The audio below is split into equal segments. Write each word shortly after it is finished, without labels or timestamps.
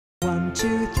1,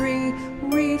 2, 3,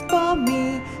 read for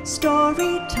me.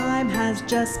 Story time has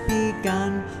just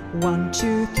begun. 1,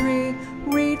 2, 3,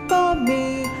 read for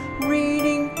me.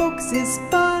 Reading books is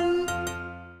fun.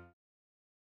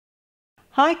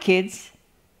 Hi kids,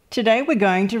 today we're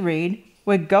going to read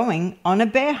We're Going on a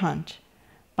Bear Hunt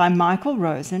by Michael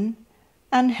Rosen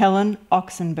and Helen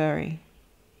Oxenbury.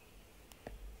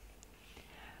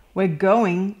 We're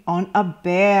going on a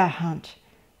bear hunt.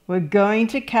 We're going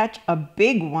to catch a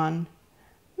big one.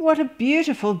 What a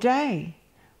beautiful day.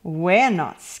 We're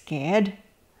not scared.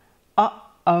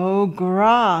 Uh-oh,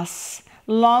 grass,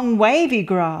 long wavy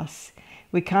grass.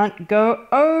 We can't go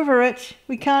over it.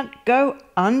 We can't go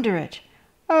under it.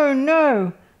 Oh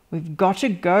no, we've got to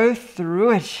go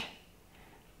through it.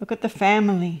 Look at the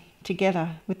family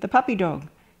together with the puppy dog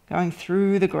going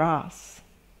through the grass.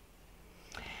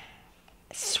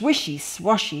 Swishy,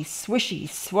 swashy, swishy,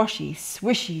 swashy,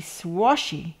 swishy,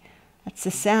 swashy. That's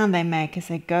the sound they make as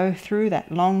they go through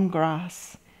that long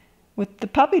grass, with the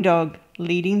puppy dog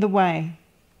leading the way.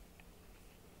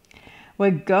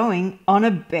 We're going on a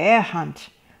bear hunt.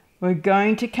 We're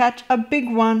going to catch a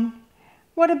big one.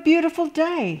 What a beautiful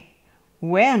day.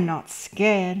 We're not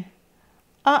scared.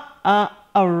 A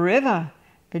river,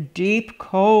 a deep,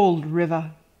 cold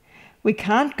river. We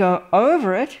can't go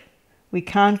over it. We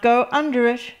can't go under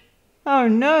it. Oh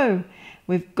no,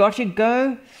 we've got to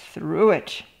go through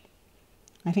it.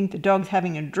 I think the dog's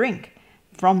having a drink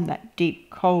from that deep,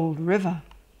 cold river.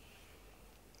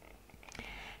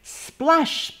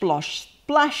 Splash, splosh,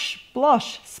 splash,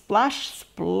 splosh, splash,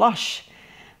 splosh.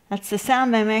 That's the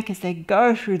sound they make as they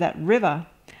go through that river,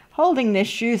 holding their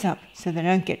shoes up so they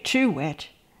don't get too wet.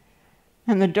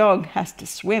 And the dog has to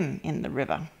swim in the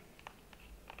river.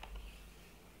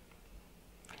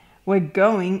 We're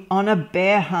going on a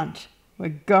bear hunt. We're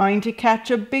going to catch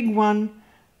a big one.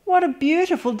 What a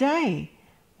beautiful day.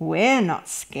 We're not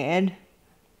scared.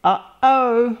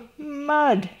 Uh-oh,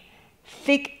 mud.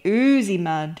 Thick, oozy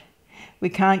mud. We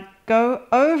can't go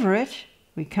over it.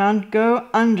 We can't go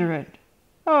under it.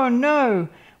 Oh no,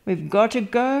 we've got to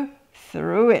go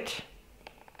through it.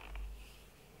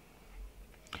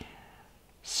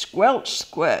 Squelch,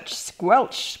 squelch,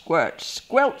 squelch, squelch,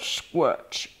 squelch,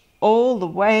 squelch, all the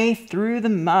way through the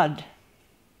mud.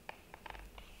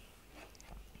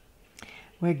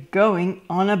 We're going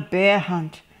on a bear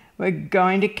hunt. We're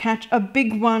going to catch a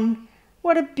big one.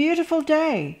 What a beautiful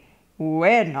day.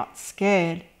 We're not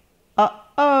scared.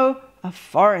 Uh-oh, a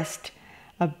forest.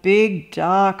 A big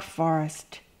dark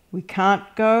forest. We can't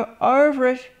go over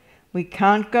it. We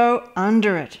can't go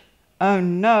under it. Oh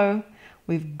no,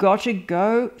 we've got to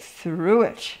go through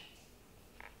it.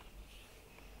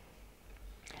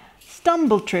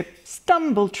 Stumble trip,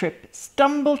 stumble trip,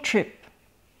 stumble trip,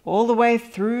 all the way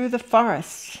through the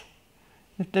forest,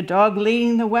 with the dog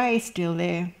leading the way still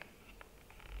there.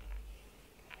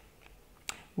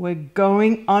 We're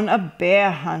going on a bear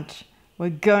hunt.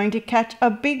 We're going to catch a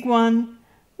big one.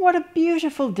 What a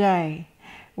beautiful day.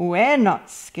 We're not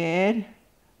scared.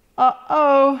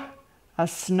 Uh-oh, a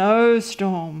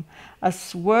snowstorm, a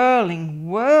swirling,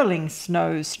 whirling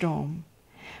snowstorm.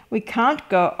 We can't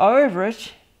go over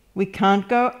it. We can't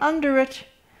go under it.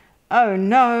 Oh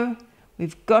no,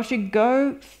 we've got to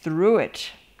go through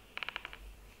it.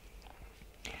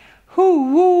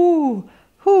 Hoo-woo,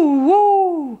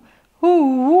 hoo-woo,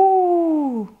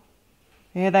 hoo-woo.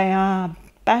 There they are,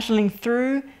 battling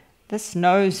through the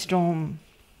snowstorm.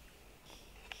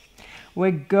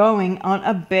 We're going on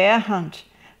a bear hunt.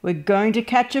 We're going to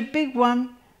catch a big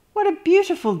one. What a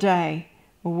beautiful day.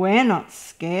 We're not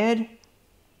scared.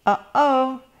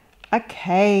 Uh-oh, a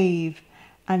cave,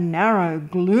 a narrow,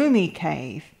 gloomy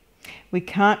cave. We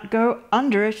can't go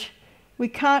under it. We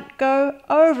can't go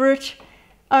over it.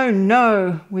 Oh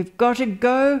no, we've got to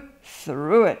go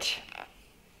through it.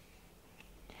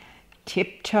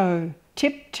 Tiptoe,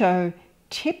 tiptoe,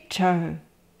 tiptoe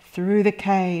through the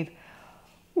cave.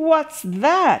 What's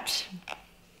that?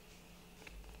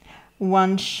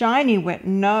 One shiny wet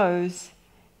nose,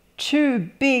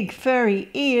 two big furry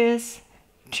ears,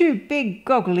 two big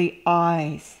goggly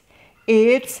eyes.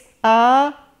 It's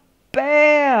a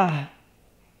bear.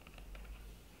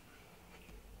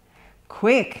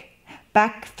 Quick,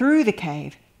 back through the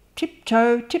cave.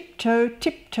 Tiptoe, tiptoe,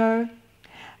 tiptoe.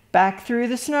 Back through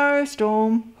the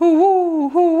snowstorm. Hoo-hoo,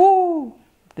 hoo-hoo.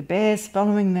 The bear's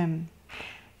following them.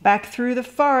 Back through the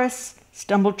forest.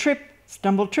 Stumble, trip,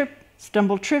 stumble, trip,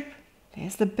 stumble, trip.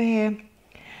 There's the bear.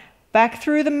 Back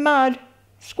through the mud.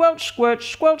 Squelch,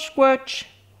 squelch, squelch, squelch.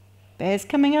 Bear's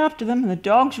coming after them and the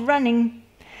dog's running.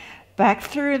 Back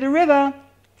through the river.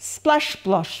 Splash,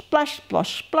 splosh, splash,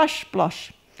 splosh, splash,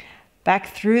 splosh.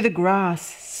 Back through the grass,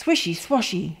 swishy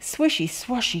swashy, swishy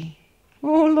swashy.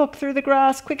 Oh, look through the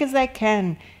grass quick as they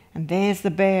can, and there's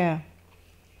the bear.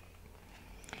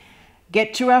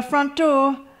 Get to our front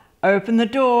door, open the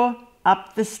door,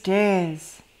 up the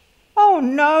stairs. Oh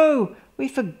no, we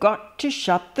forgot to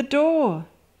shut the door.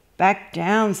 Back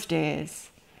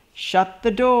downstairs. Shut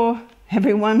the door,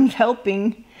 everyone's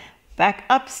helping. Back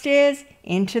upstairs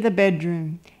into the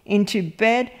bedroom, into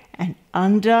bed and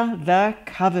under the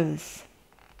covers.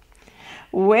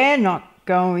 We're not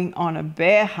going on a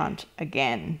bear hunt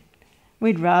again.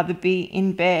 We'd rather be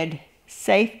in bed,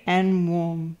 safe and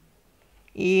warm.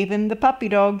 Even the puppy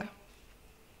dog.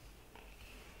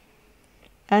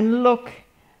 And look,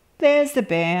 there's the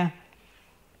bear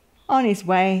on his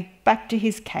way back to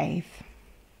his cave.